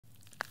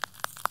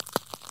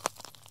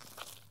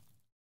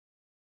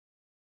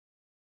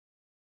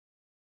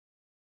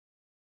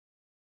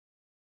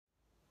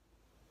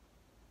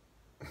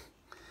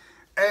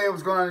Hey,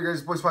 what's going on, you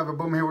guys? Boy Swiper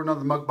Boom here with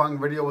another mukbang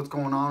video. What's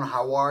going on?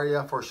 How are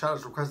ya? For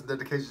shoutouts, requests, and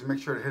dedications, make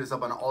sure to hit us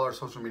up on all our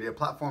social media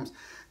platforms.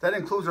 That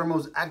includes our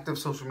most active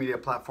social media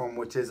platform,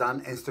 which is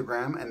on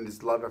Instagram, and it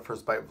is Love at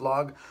First Bite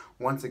Vlog.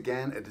 Once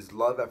again, it is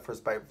Love at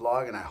First Bite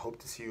Vlog, and I hope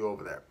to see you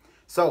over there.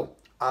 So,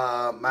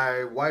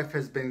 my wife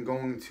has been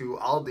going to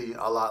Aldi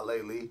a lot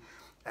lately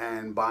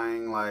and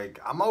buying, like,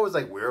 I'm always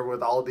like weird with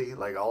Aldi.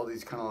 Like,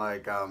 Aldi's kind of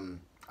like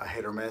a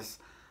hit or miss.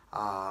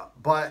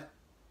 But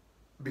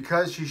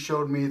because she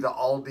showed me the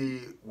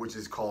Aldi, which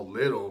is called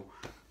Lidl,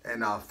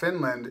 in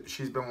Finland,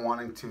 she's been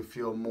wanting to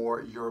feel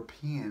more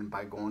European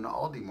by going to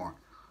Aldi more.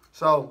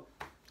 So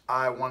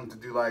I wanted to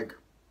do like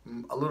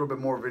a little bit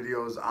more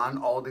videos on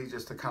Aldi,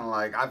 just to kind of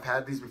like, I've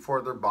had these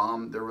before, they're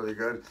bomb, they're really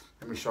good.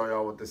 Let me show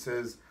y'all what this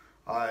is.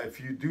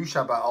 If you do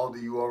shop at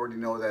Aldi, you already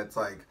know that it's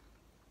like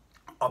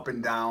up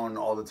and down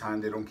all the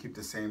time. They don't keep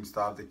the same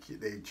stuff.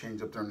 They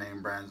change up their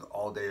name brands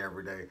all day,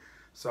 every day.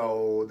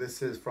 So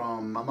this is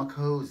from Mama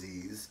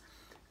Cozy's.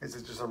 This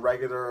is just a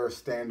regular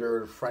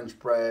standard French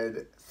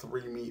bread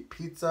 3-meat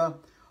pizza.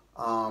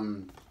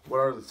 What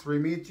are the 3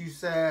 meats you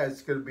said?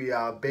 It's gonna be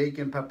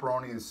bacon,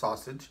 pepperoni, and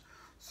sausage.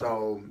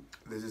 So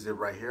this is it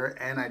right here.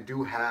 And I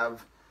do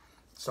have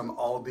some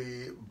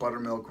Aldi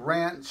buttermilk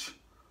ranch.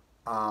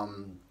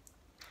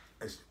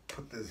 Let's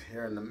put this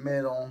here in the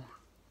middle.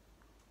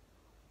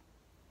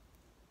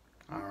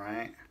 All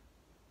right.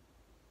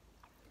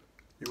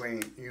 You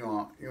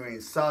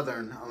ain't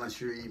Southern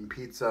unless you're eating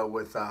pizza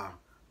with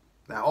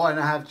now. Oh, and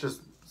I have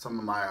just some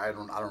of my, I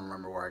don't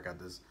remember where I got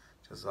this,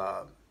 just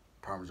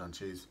Parmesan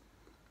cheese.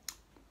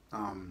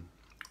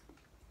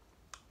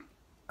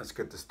 Let's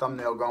get this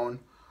thumbnail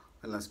going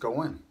and let's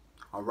go in.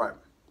 All right.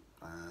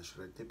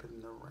 Should I dip it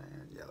in the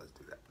ranch? Yeah, let's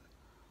do that.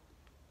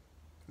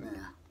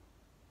 Yeah.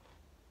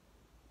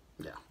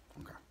 Yeah.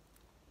 Okay.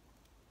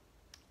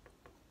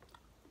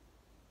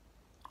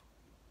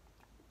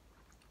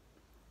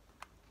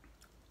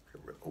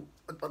 Oh,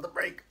 it's about to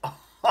break.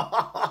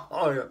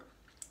 Oh yeah.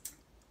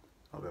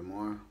 A little bit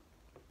more.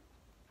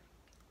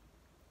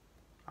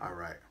 All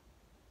right.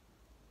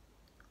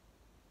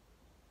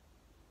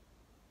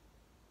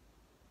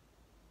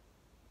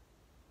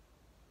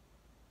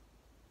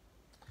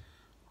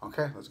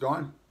 Okay, let's go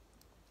in.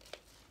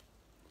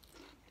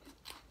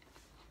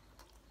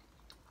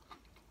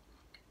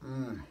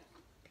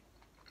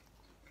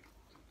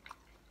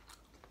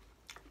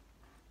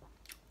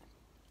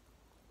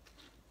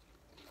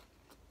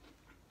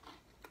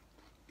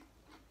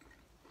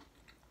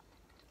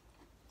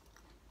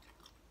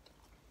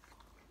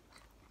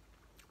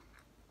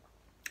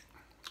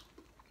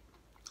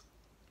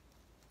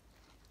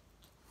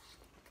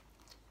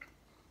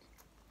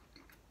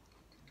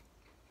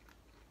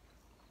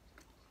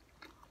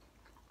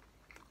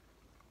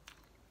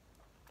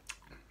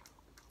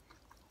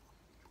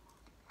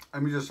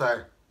 Let me just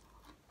say,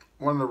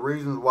 one of the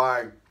reasons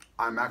why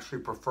I'm actually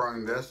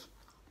preferring this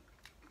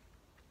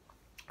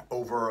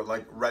over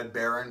like Red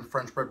Baron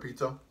French bread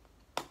pizza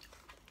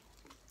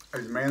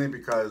is mainly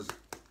because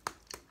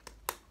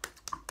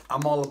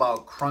I'm all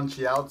about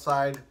crunchy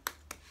outside,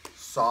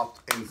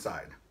 soft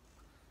inside.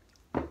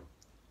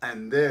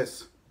 And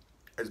this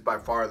is by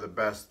far the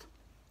best.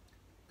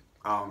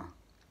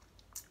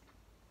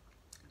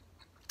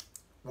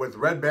 With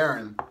Red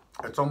Baron,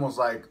 it's almost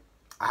like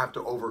I have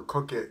to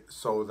overcook it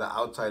so the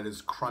outside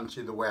is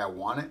crunchy the way I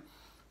want it,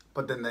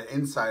 but then the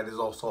inside is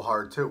also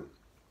hard too.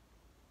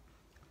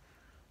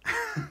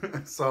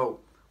 So,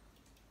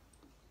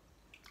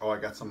 oh, I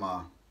got some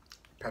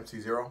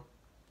Pepsi Zero,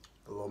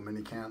 the little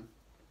mini can.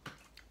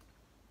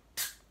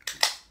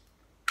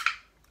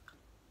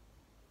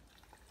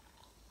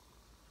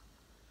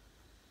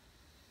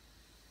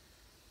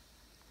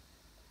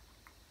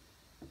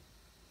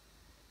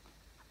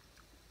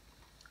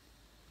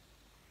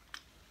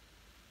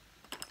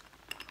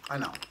 I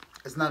know,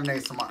 it's not an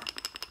ASMR.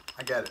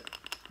 I get it.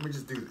 Let me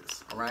just do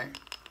this, all right?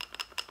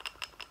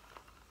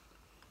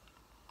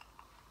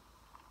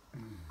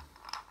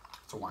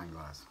 It's a wine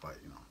glass, but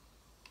you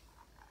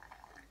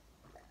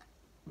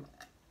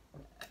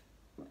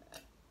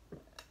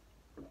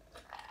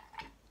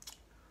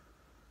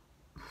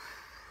know.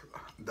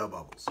 The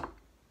bubbles.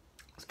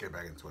 Let's get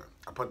back into it.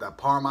 I put that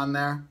parm on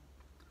there.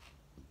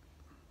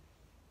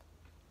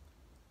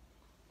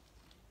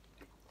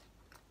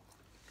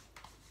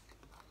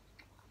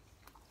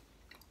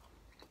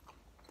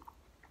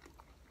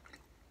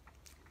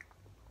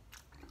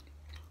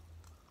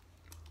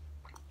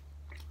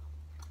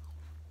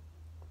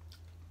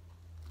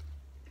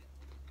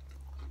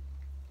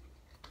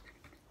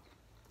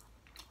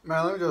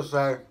 Man, let me just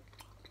say,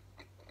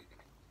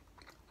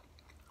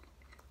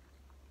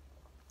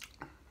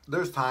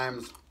 there's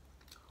times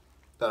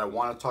that I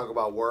want to talk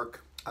about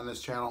work on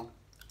this channel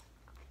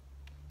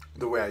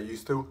the way I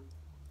used to.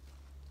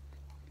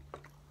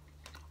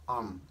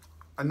 And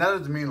that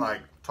doesn't mean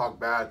like talk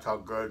bad,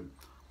 talk good.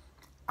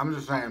 I'm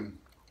just saying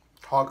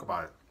talk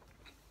about it.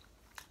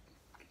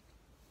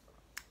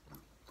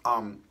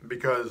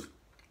 Because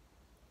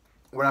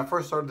when I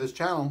first started this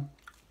channel,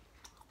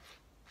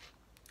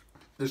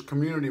 this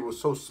community was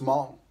so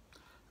small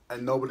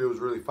and nobody was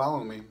really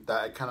following me,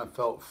 that I kind of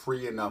felt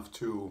free enough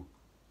to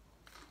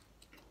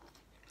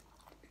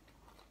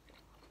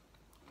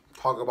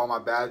talk about my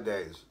bad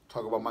days,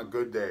 talk about my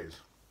good days.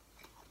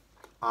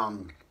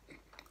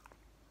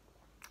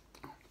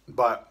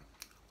 But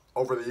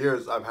over the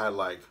years, I've had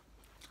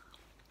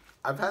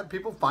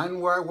people find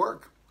where I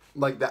work,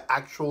 like the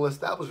actual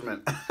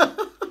establishment.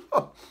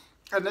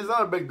 And it's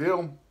not a big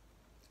deal.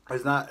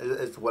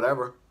 It's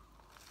whatever.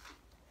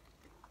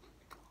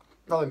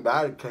 Nothing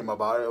bad came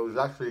about it. It was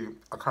actually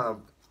a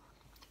kind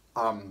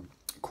of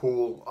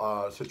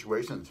cool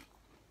situations.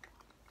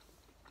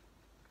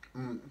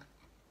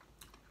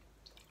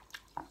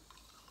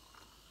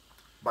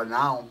 But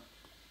now,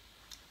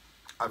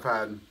 I've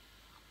had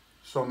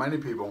so many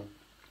people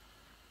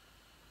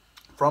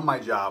from my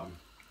job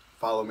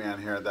follow me on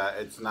here that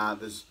it's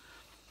not, this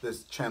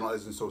channel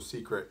isn't so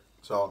secret.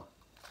 So,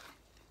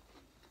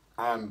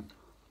 I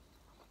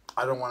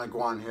don't want to go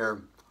on here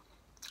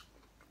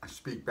and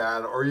speak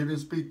bad or even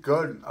speak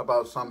good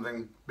about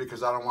something,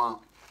 because I don't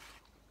want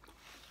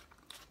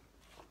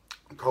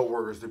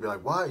co-workers to be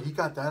like, what, he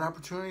got that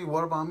opportunity,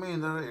 what about me? You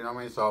know what I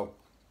mean? So,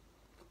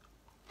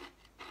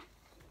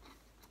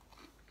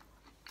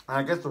 and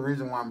I guess the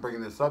reason why I'm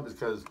bringing this up is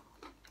because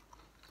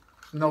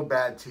no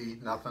bad tea,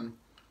 nothing.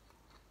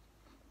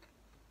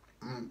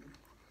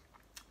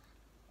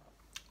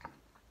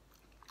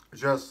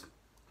 Just,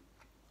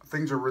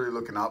 things are really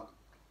looking up.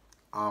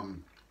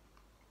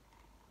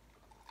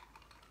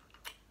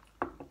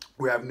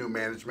 We have new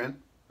management.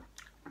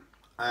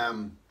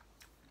 They're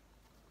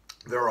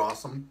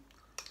awesome.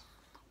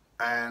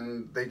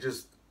 And they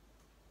just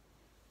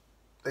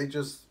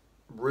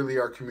really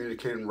are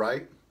communicating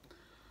right.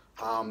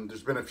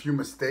 There's been a few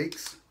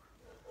mistakes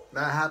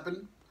that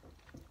happened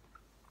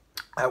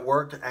at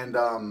work, and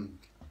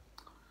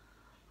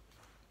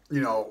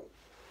you know,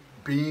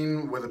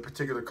 being with a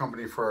particular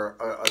company for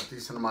a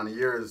decent amount of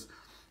years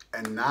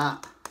and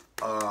not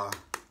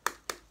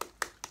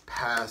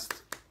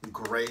past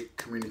great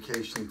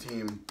communication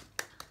team,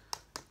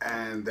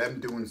 and them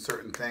doing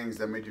certain things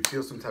that made you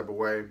feel some type of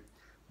way,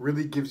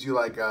 really gives you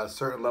like a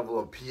certain level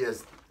of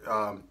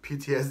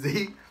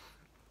PTSD.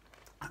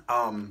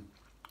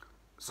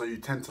 So you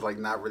tend to like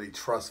not really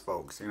trust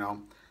folks, you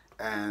know.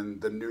 And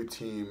the new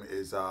team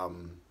is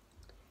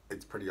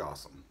it's pretty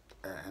awesome,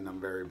 and I'm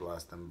very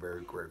blessed. I'm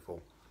very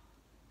grateful.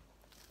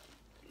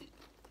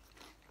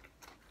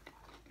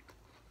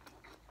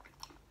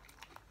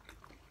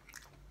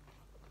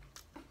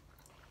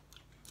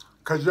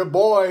 Cause your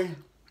boy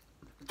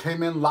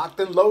came in locked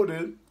and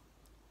loaded,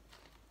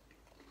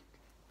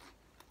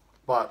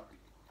 but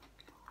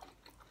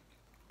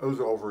it was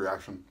an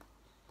overreaction.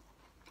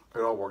 It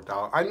all worked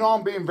out. I know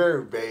I'm being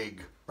very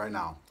vague right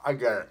now. I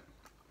get it.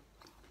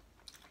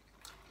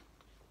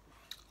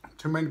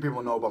 Too many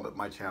people know about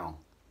my channel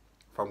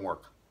from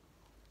work.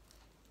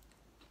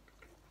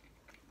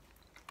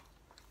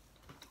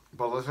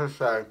 But let's just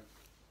say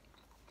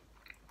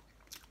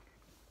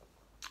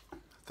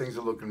things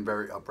are looking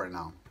very up right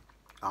now.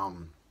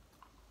 I'm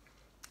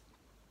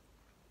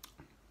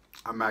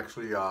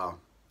actually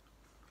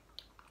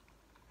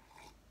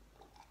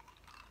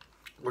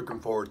looking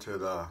forward to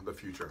the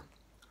future.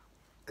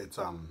 It's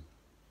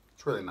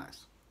really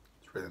nice.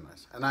 It's really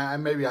nice. And I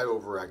maybe I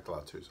overact a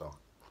lot too, so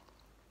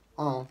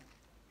I don't know.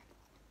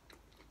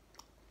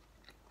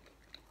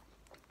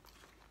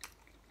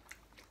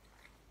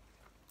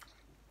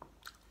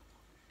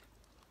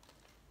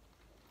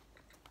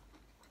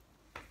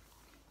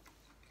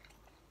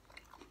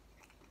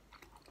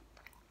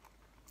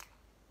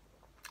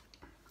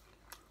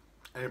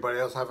 Anybody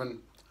else having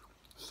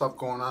stuff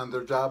going on in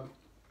their job?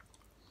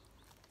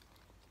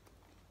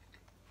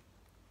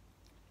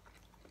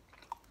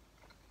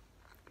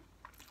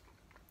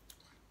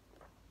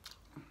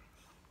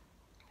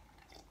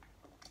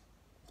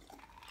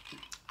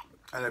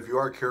 And if you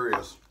are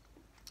curious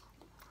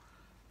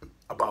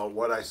about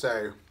what I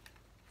say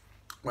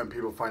when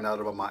people find out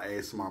about my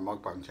ASMR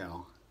Mukbang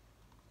channel,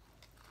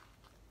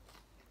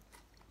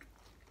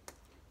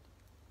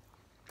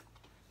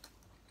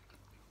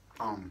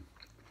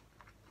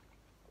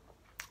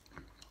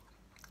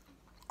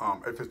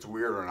 if it's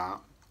weird or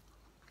not,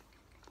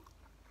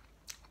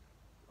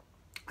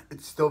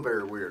 it's still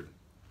very weird,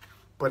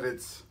 but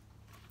it's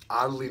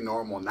oddly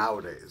normal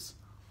nowadays.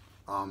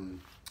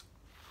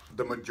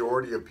 The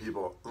majority of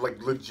people,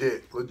 like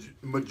legit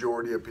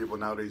majority of people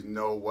nowadays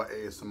know what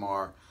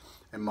ASMR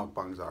and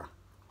mukbangs are.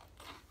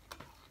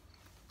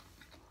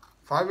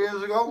 5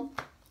 years ago,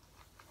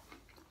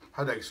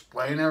 had to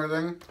explain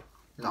everything?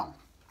 No.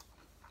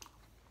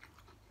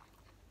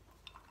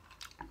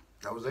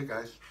 That was it,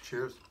 guys.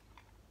 Cheers.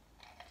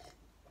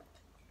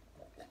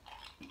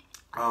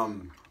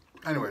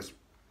 Anyways,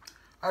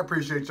 I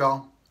appreciate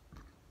y'all.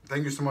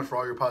 Thank you so much for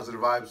all your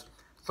positive vibes.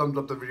 Thumbs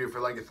up the video if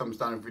you like it, thumbs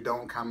down if you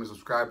don't, comment,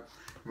 subscribe.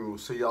 We will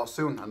see y'all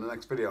soon on the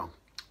next video.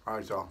 All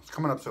right, y'all. It's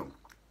coming up soon.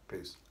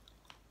 Peace.